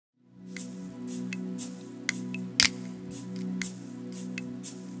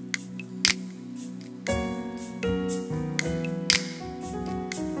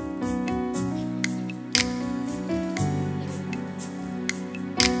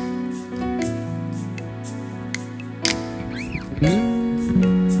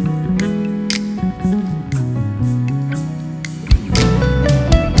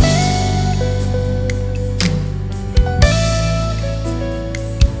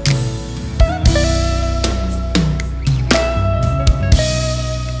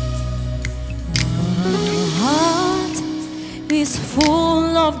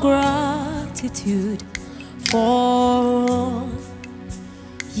Gratitude for all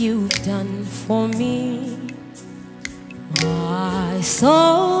you've done for me. My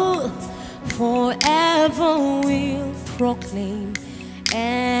soul forever will proclaim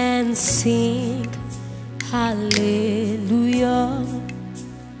and sing hallelujah.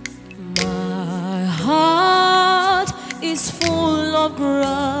 My heart is full of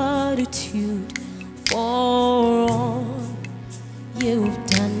gratitude for all you've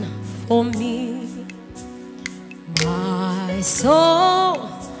done for me. My soul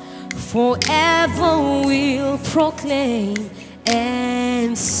forever will proclaim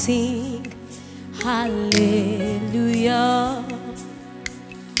and sing hallelujah.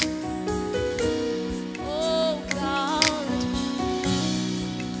 Oh God,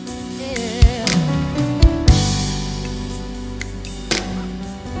 yeah.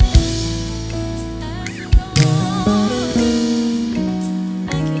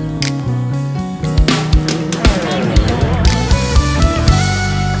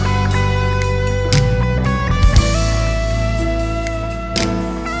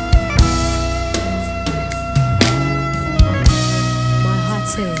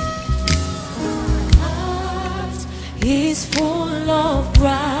 Is full of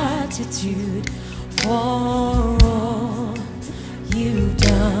gratitude for all you've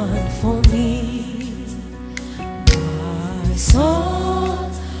done for me. My soul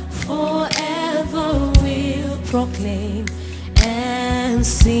forever will proclaim and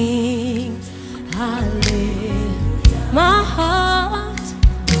sing hallelujah. My heart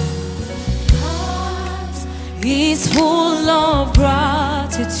is full of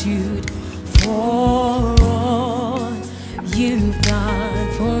gratitude for all you've done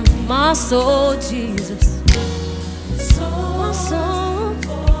for my soul, Jesus. My soul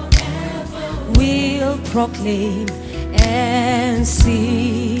forever will proclaim and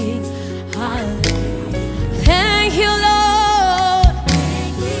sing hallelujah. Thank you, Lord.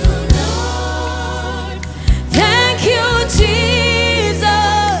 Thank you, Lord. Thank you,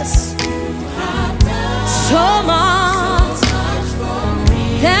 Jesus. You have done so much for me.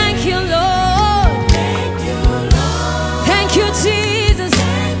 Thank you, Lord. Jesus.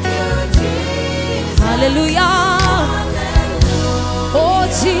 Thank you, Jesus. Hallelujah. Oh,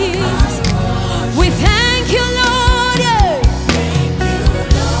 Jesus. We thank you, Lord. Yeah. Thank you,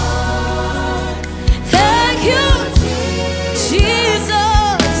 Lord. Thank you,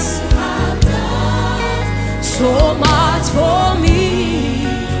 Jesus. So much for me.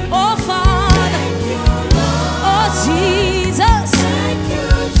 Oh, Father. Oh, Jesus.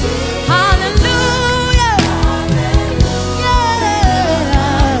 Hallelujah.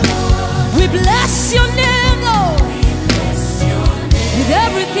 Bless your name, Lord. With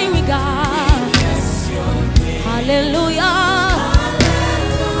everything we got. Hallelujah.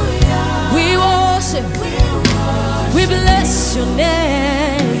 We worship. We bless your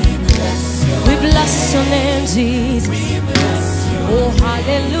name. We bless your name, Jesus. Oh,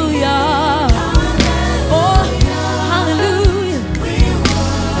 hallelujah. Oh, hallelujah.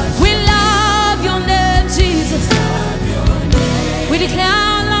 We love your name, Jesus. We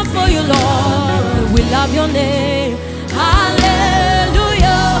declare love for you, Lord. We love your name.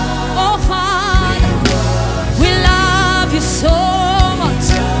 Hallelujah. Oh, Father, we love you so much.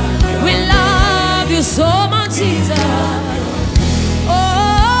 We love you so much, Jesus.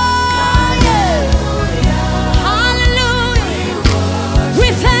 Oh, yeah. Hallelujah. We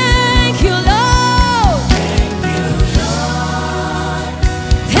thank you, Lord.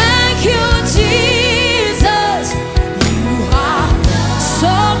 Thank you, Jesus. You are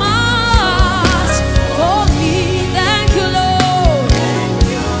so much for me. Thank you, Lord.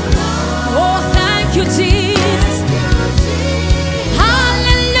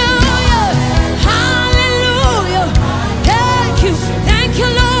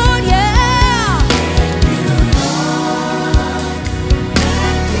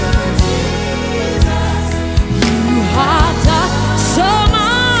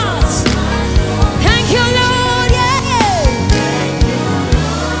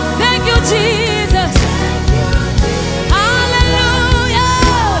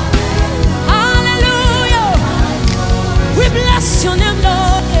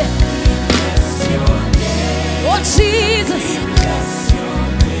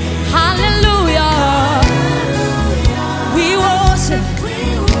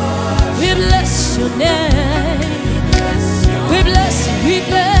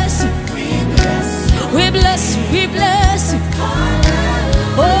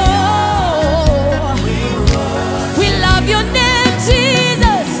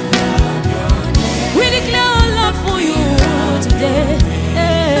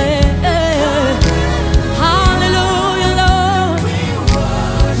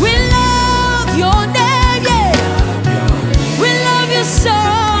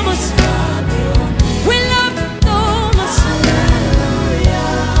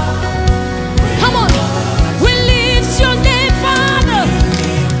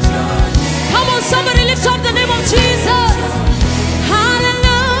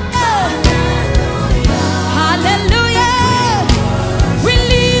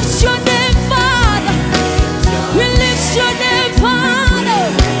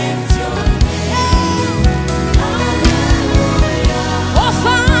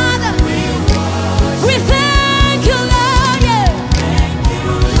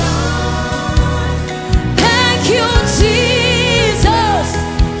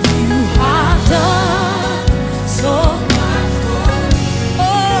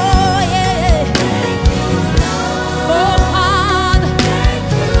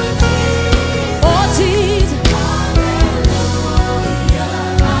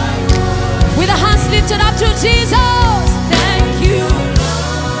 Lift it up to Jesus. Thank you.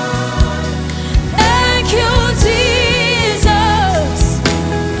 Thank you, Jesus.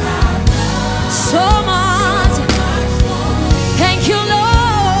 So much. Thank you,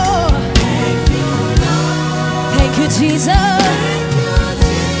 Lord. Thank you, Jesus.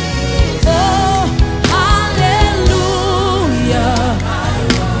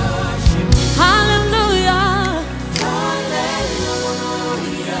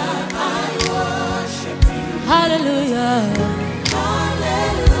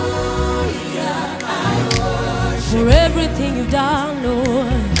 For everything you've done,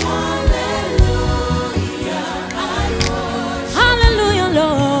 Lord.